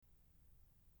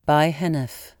by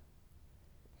Hennef.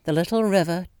 The little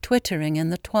river twittering in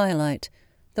the twilight,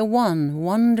 the one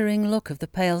wondering look of the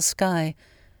pale sky,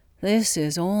 this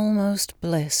is almost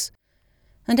bliss.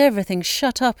 And everything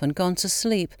shut up and gone to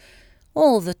sleep,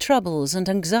 all the troubles and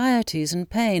anxieties and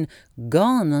pain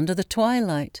gone under the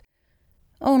twilight.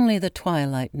 Only the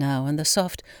twilight now and the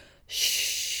soft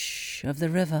shh of the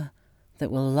river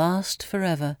that will last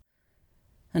forever.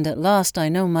 And at last I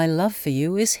know my love for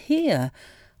you is here.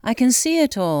 I can see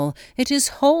it all. It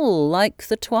is whole like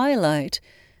the twilight.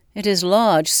 It is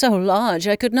large, so large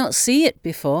I could not see it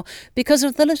before, because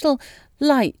of the little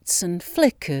lights and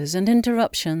flickers and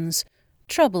interruptions,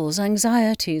 troubles,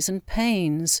 anxieties and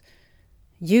pains.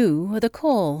 You are the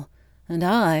call, and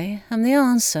I am the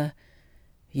answer.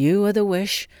 You are the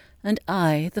wish, and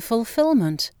I the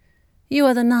fulfillment. You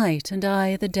are the night, and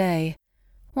I the day.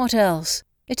 What else?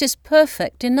 It is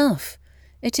perfect enough.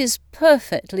 It is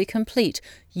perfectly complete.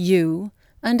 You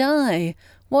and I.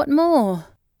 What more?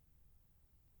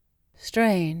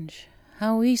 Strange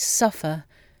how we suffer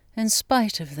in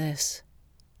spite of this.